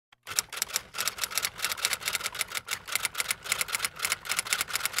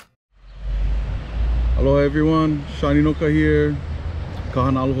Hello everyone, Enoka here,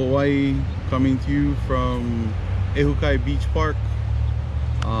 KahaNalu, Hawaii, coming to you from Ehukai Beach Park.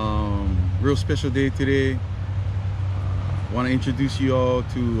 Real special day today. Want to introduce you all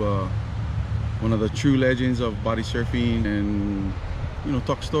to one of the true legends of body surfing, and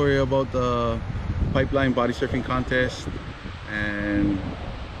talk story about the Pipeline Bodysurfing Contest. And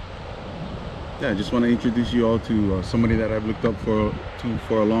yeah, I just want to introduce you all to somebody that I've looked up for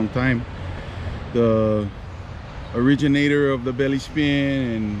a long time, the originator of the belly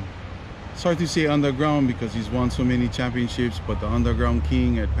spin, and it's hard to say underground because he's won so many championships, but the underground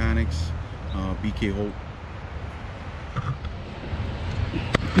king at Panics, BK Holt.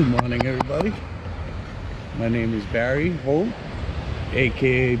 Good morning, everybody. My name is Barry Holt,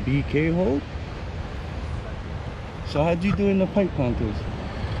 aka BK Holt. So how'd you do in the pipe contest?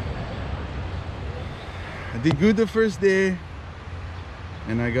 I did good the first day,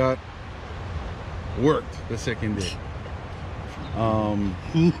 and I got worked the second day.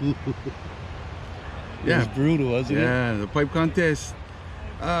 It was brutal, wasn't it? Yeah, the pipe contest.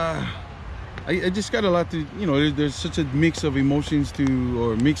 I just got a lot to, there's such a mix of emotions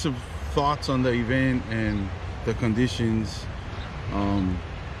or mix of thoughts on the event and the conditions.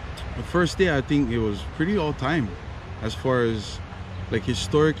 The first day, I think it was pretty all time as far as like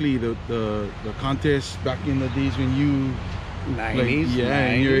historically the contest back in the days when you 90s,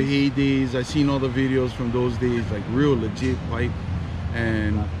 in your heydays. I seen all the videos from those days, like real legit pipe.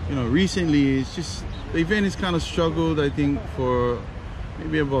 And recently it's just the event has kind of struggled, I think, for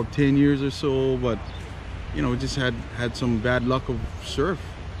maybe about 10 years or so, but we just had some bad luck of surf.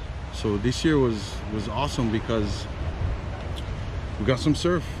 So this year was awesome because we got some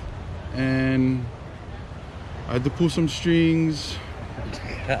surf, and I had to pull some strings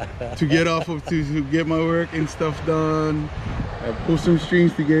to get off of to get my work and stuff done. I pulled some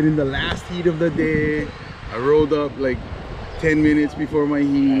strings to get in the last heat of the day. I rolled up like 10 minutes before my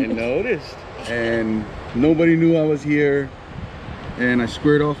heat. I noticed. And nobody knew I was here. And I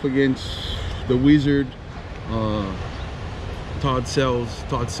squared off against the wizard, Todd Sells,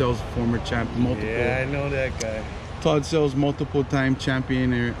 former champ, multiple. Yeah, I know that guy. Todd Sells, multiple time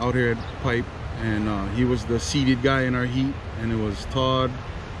champion out here at Pipe, and he was the seeded guy in our heat. And it was Todd,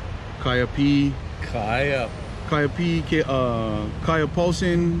 Kaya P, Kaya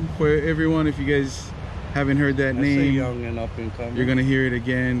Paulson. For everyone, if you guys haven't heard that name, a young and up and coming. You're gonna hear it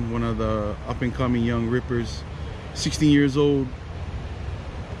again. One of the up and coming young rippers, 16 years old.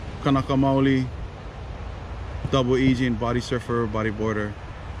 Kanaka Maoli, double agent, body surfer, bodyboarder,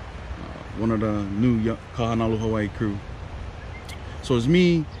 one of the new KahaNalu Hawaii crew. So it's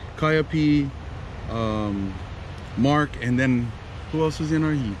me, Kaya P, Mark, and then who else was in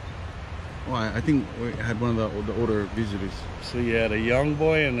our heat? Oh, I think we had one of the older visitors. So you had a young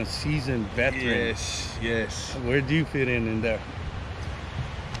boy and a seasoned veteran. Yes. Where do you fit in there?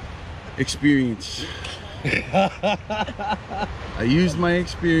 Experience. I used my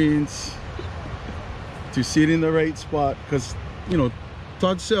experience to sit in the right spot because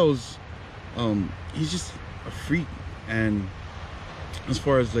Todd Sells, he's just a freak, and as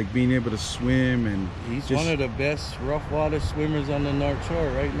far as like being able to swim, and he's one of the best rough water swimmers on the North Shore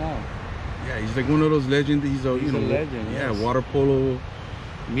right now. Yeah, he's like one of those legends. He's a legend. Yeah, yes. Water polo.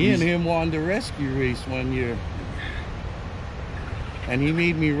 Me and him won the rescue race one year. And he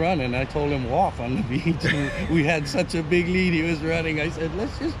made me run, and I told him walk on the beach. We had such a big lead, he was running. I said,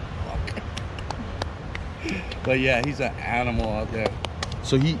 let's just walk. But yeah, he's an animal out there.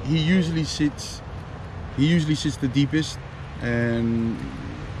 So he usually sits the deepest, and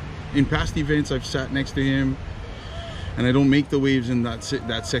in past events I've sat next to him, and I don't make the waves in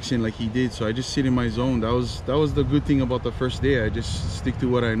that section like he did. So I just sit in my zone. That was the good thing about the first day. I just stick to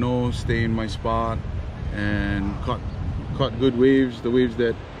what I know, stay in my spot, and caught good waves, the waves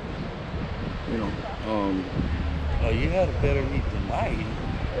that Oh, you had a better heat than my heat.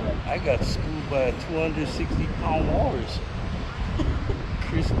 I got schooled by a 260-pound walrus.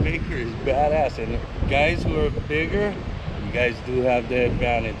 Chris Baker is badass, and guys who are bigger, you guys do have the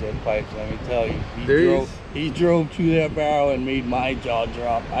advantage at pipes, let me tell you. He drove through that barrel and made my jaw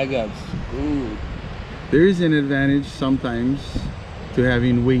drop. I got schooled. There is an advantage sometimes to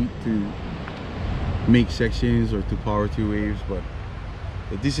having weight to make sections or to power through waves, but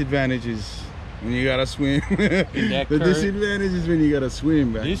the disadvantage is when you gotta swim. The disadvantage is when you gotta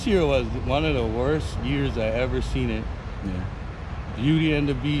swim, man. This year was one of the worst years I ever seen it. Yeah. Beauty and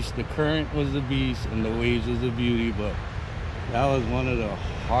the Beast. The current was the beast and the waves was the beauty, but that was one of the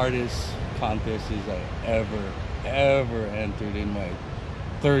hardest contests I ever entered in my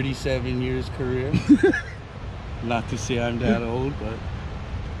 37 years career. Not to say I'm that old, but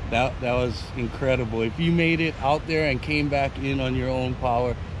That was incredible. If you made it out there and came back in on your own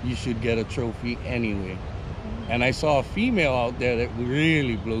power, you should get a trophy anyway. And I saw a female out there that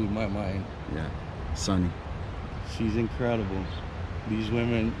really blew my mind. Yeah, Sunny. She's incredible. These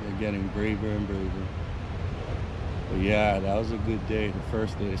women are getting braver and braver. But yeah, that was a good day, the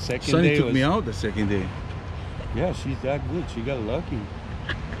first day. The second Sunny day took me out the second day. Yeah, she's that good. She got lucky.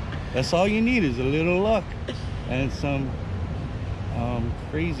 That's all you need is a little luck and some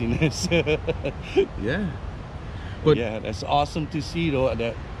craziness. Yeah. But yeah, that's awesome to see though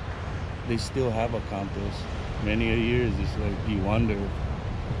that they still have a contest. Many a years, it's like you wonder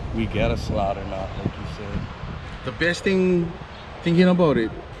if we get a slot or not, like you said. the best thing, thinking about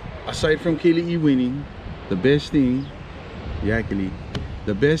it, aside from Kealii winning, the best thing, yeah, Kealii,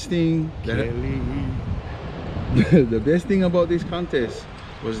 the best thing that the best thing about this contest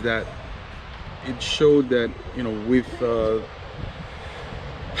was that it showed that, you know, with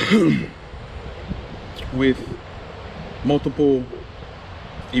with multiple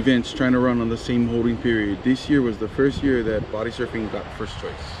events trying to run on the same holding period, this year was the first year that Bodysurfing got first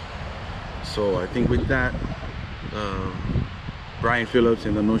choice. So I think with that, Brian Phillips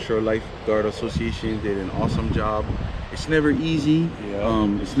and the North Shore Lifeguard Association did an awesome job. It's never easy.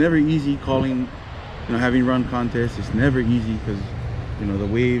 Yeah. It's never easy calling, you know, having run contests. It's never easy because, you know, the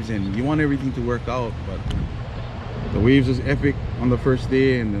waves, and you want everything to work out, but the waves was epic on the first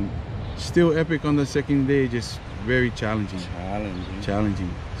day and then still epic on the second day. Just very challenging.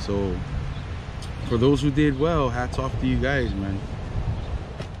 Challenging. So for those who did well, hats off to you guys, man.